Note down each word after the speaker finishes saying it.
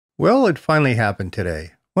Well, it finally happened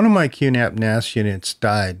today. One of my QNAP NAS units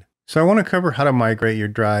died, so I want to cover how to migrate your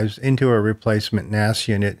drives into a replacement NAS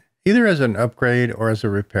unit, either as an upgrade or as a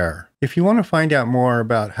repair. If you want to find out more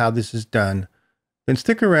about how this is done, then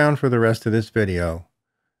stick around for the rest of this video.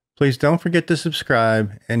 Please don't forget to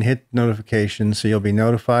subscribe and hit notifications so you'll be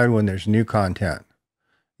notified when there's new content.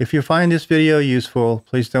 If you find this video useful,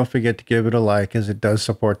 please don't forget to give it a like as it does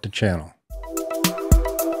support the channel.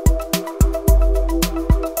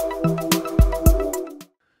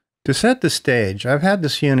 To set the stage, I've had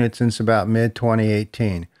this unit since about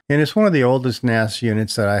mid-2018, and it's one of the oldest NAS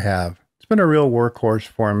units that I have. It's been a real workhorse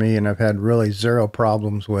for me, and I've had really zero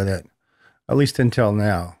problems with it, at least until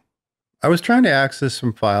now. I was trying to access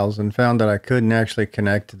some files and found that I couldn't actually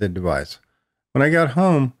connect to the device. When I got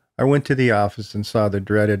home, I went to the office and saw the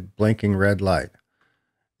dreaded blinking red light.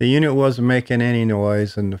 The unit wasn't making any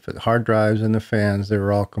noise, and the hard drives and the fans, they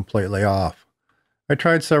were all completely off. I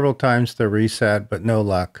tried several times to reset, but no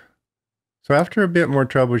luck. So after a bit more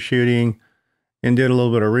troubleshooting and did a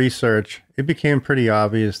little bit of research, it became pretty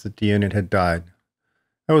obvious that the unit had died.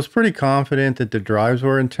 I was pretty confident that the drives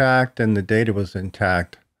were intact and the data was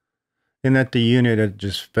intact, and that the unit had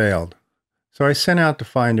just failed. So I sent out to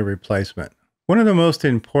find a replacement. One of the most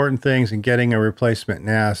important things in getting a replacement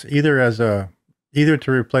NAS, either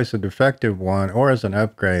to replace a defective one or as an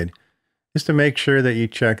upgrade, is to make sure that you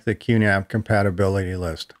check the QNAP compatibility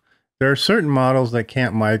list. There are certain models that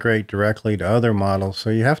can't migrate directly to other models, so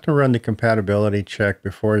you have to run the compatibility check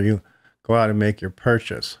before you go out and make your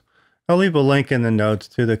purchase. I'll leave a link in the notes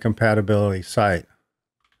to the compatibility site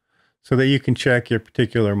so that you can check your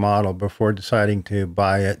particular model before deciding to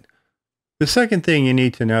buy it. The second thing you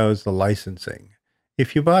need to know is the licensing.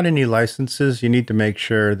 If you bought any licenses, you need to make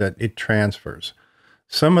sure that it transfers.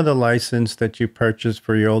 Some of the license that you purchased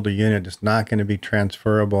for your older unit is not going to be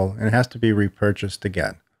transferable and it has to be repurchased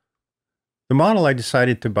again. The model I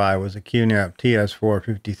decided to buy was a QNAP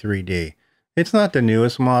TS453D. It's not the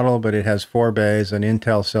newest model, but it has 4 bays and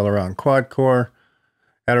Intel Celeron quad-core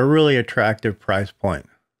at a really attractive price point.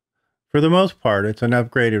 For the most part, it's an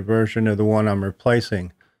upgraded version of the one I'm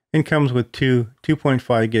replacing and comes with two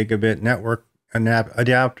 2.5 gigabit network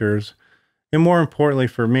adapters, and more importantly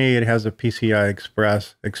for me, it has a PCI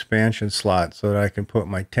Express expansion slot so that I can put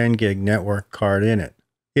my 10 gig network card in it.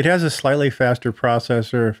 It has a slightly faster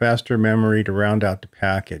processor, faster memory to round out the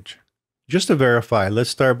package. Just to verify, let's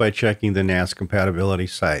start by checking the NAS compatibility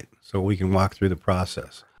site so we can walk through the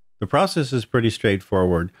process. The process is pretty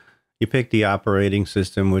straightforward. You pick the operating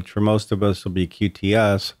system, which for most of us will be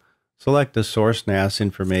QTS, select the source NAS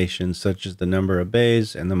information such as the number of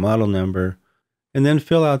bays and the model number, and then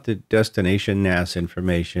fill out the destination NAS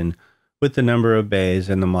information with the number of bays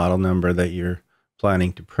and the model number that you're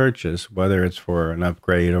planning to purchase, whether it's for an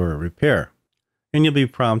upgrade or a repair. And you'll be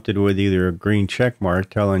prompted with either a green check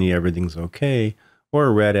mark telling you everything's okay, or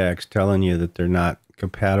a red X telling you that they're not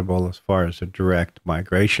compatible as far as a direct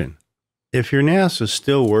migration. If your NAS is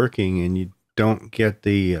still working and you don't get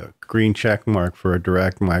the green check mark for a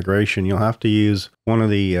direct migration, you'll have to use one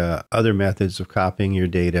of the other methods of copying your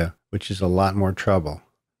data, which is a lot more trouble.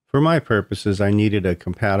 For my purposes, I needed a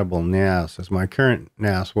compatible NAS as my current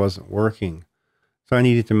NAS wasn't working. So I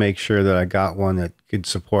needed to make sure that I got one that could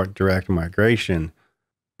support direct migration.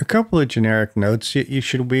 A couple of generic notes you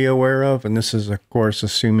should be aware of, and this is of course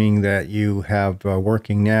assuming that you have a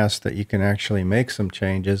working NAS that you can actually make some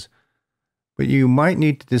changes. But you might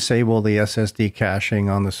need to disable the SSD caching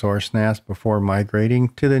on the source NAS before migrating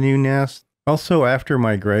to the new NAS. Also, after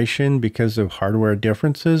migration, because of hardware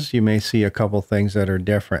differences, you may see a couple things that are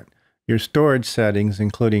different. Your storage settings,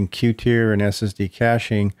 including QTIR and SSD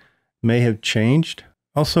caching, may have changed.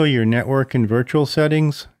 Also, your network and virtual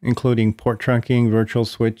settings, including port trunking, virtual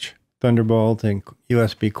switch, Thunderbolt, and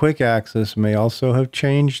USB quick access, may also have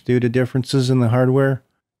changed due to differences in the hardware.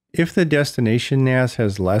 If the destination NAS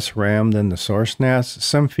has less RAM than the source NAS,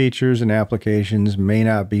 some features and applications may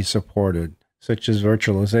not be supported, such as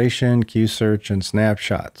virtualization, Q-search, and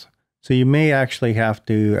snapshots. So you may actually have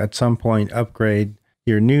to, at some point, upgrade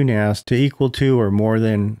your new NAS to equal to or more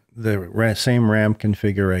than the same RAM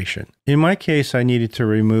configuration. In my case, I needed to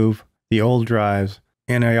remove the old drives,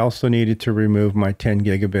 and I also needed to remove my 10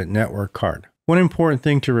 gigabit network card. One important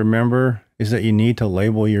thing to remember is that you need to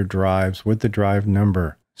label your drives with the drive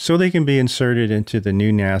number, so they can be inserted into the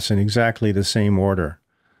new NAS in exactly the same order.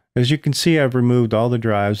 As you can see, I've removed all the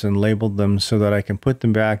drives and labeled them so that I can put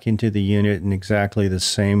them back into the unit in exactly the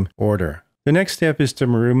same order. The next step is to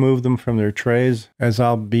remove them from their trays, as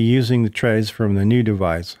I'll be using the trays from the new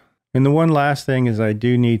device. And the one last thing is I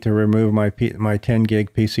do need to remove my 10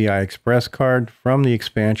 gig PCI Express card from the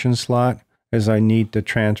expansion slot, as I need to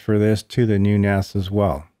transfer this to the new NAS as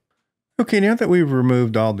well. Okay, now that we've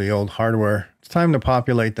removed all the old hardware, it's time to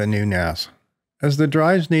populate the new NAS. As the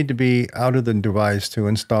drives need to be out of the device to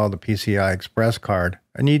install the PCI Express card,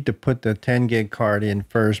 I need to put the 10 gig card in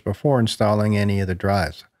first before installing any of the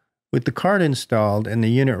drives. With the card installed and the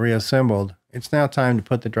unit reassembled, it's now time to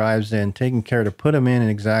put the drives in, taking care to put them in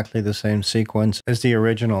exactly the same sequence as the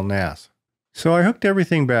original NAS. So I hooked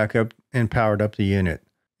everything back up and powered up the unit.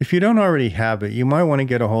 If you don't already have it, you might want to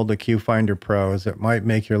get a hold of QFinder Pro, as it might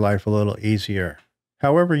make your life a little easier.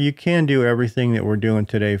 However, you can do everything that we're doing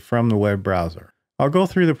today from the web browser. I'll go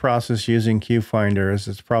through the process using QFinder, as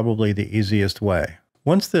it's probably the easiest way.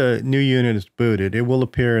 Once the new unit is booted, it will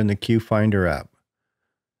appear in the QFinder app.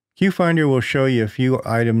 QFinder will show you a few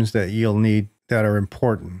items that you'll need that are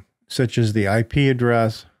important, such as the IP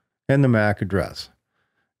address and the MAC address.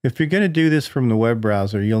 If you're going to do this from the web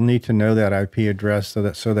browser, you'll need to know that IP address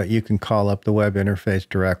so that you can call up the web interface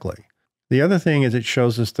directly. The other thing is it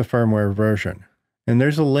shows us the firmware version. And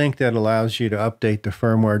there's a link that allows you to update the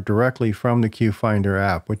firmware directly from the QFinder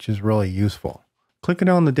app, which is really useful. Clicking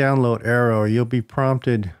on the download arrow, you'll be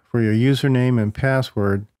prompted for your username and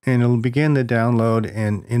password, and it'll begin the download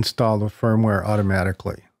and install the firmware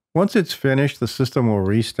automatically. Once it's finished, the system will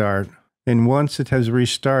restart, and once it has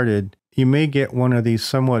restarted, you may get one of these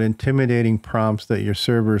somewhat intimidating prompts that your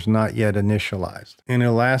server is not yet initialized, and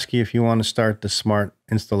it'll ask you if you want to start the Smart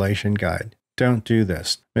Installation Guide. Don't do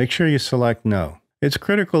this. Make sure you select No. It's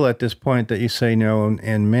critical at this point that you say no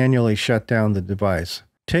and manually shut down the device.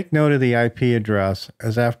 Take note of the IP address,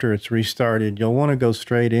 as after it's restarted, you'll want to go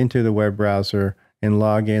straight into the web browser and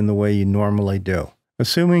log in the way you normally do.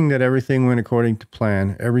 Assuming that everything went according to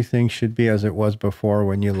plan, everything should be as it was before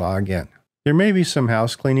when you log in. There may be some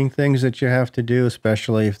house cleaning things that you have to do,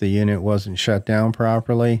 especially if the unit wasn't shut down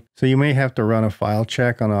properly. So you may have to run a file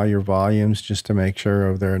check on all your volumes just to make sure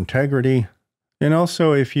of their integrity. And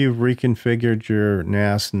also, if you've reconfigured your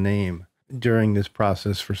NAS name during this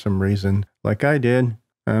process for some reason, like I did,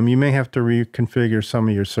 you may have to reconfigure some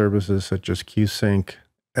of your services such as QSync,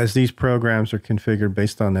 as these programs are configured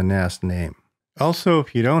based on the NAS name. Also,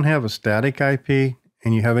 if you don't have a static IP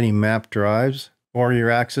and you have any mapped drives, or you're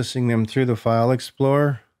accessing them through the File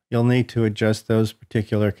Explorer, you'll need to adjust those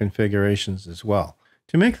particular configurations as well.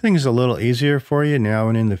 To make things a little easier for you now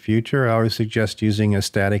and in the future, I always suggest using a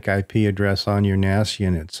static IP address on your NAS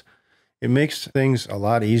units. It makes things a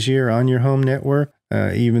lot easier on your home network.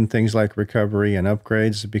 Even things like recovery and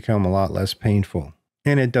upgrades become a lot less painful.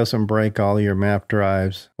 And it doesn't break all your map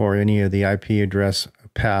drives or any of the IP address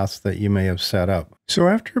paths that you may have set up. So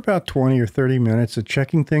after about 20 or 30 minutes of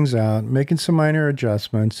checking things out, making some minor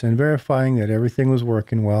adjustments, and verifying that everything was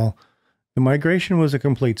working well, the migration was a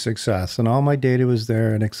complete success and all my data was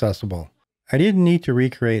there and accessible. I didn't need to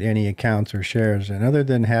recreate any accounts or shares, and other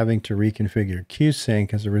than having to reconfigure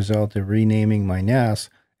QSync as a result of renaming my NAS,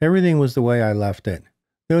 everything was the way I left it.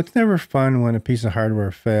 Though it's never fun when a piece of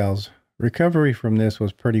hardware fails, recovery from this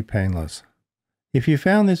was pretty painless. If you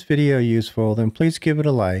found this video useful, then please give it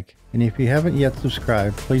a like, and if you haven't yet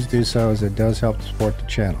subscribed, please do so, as it does help to support the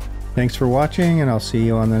channel. Thanks for watching, and I'll see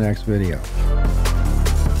you on the next video.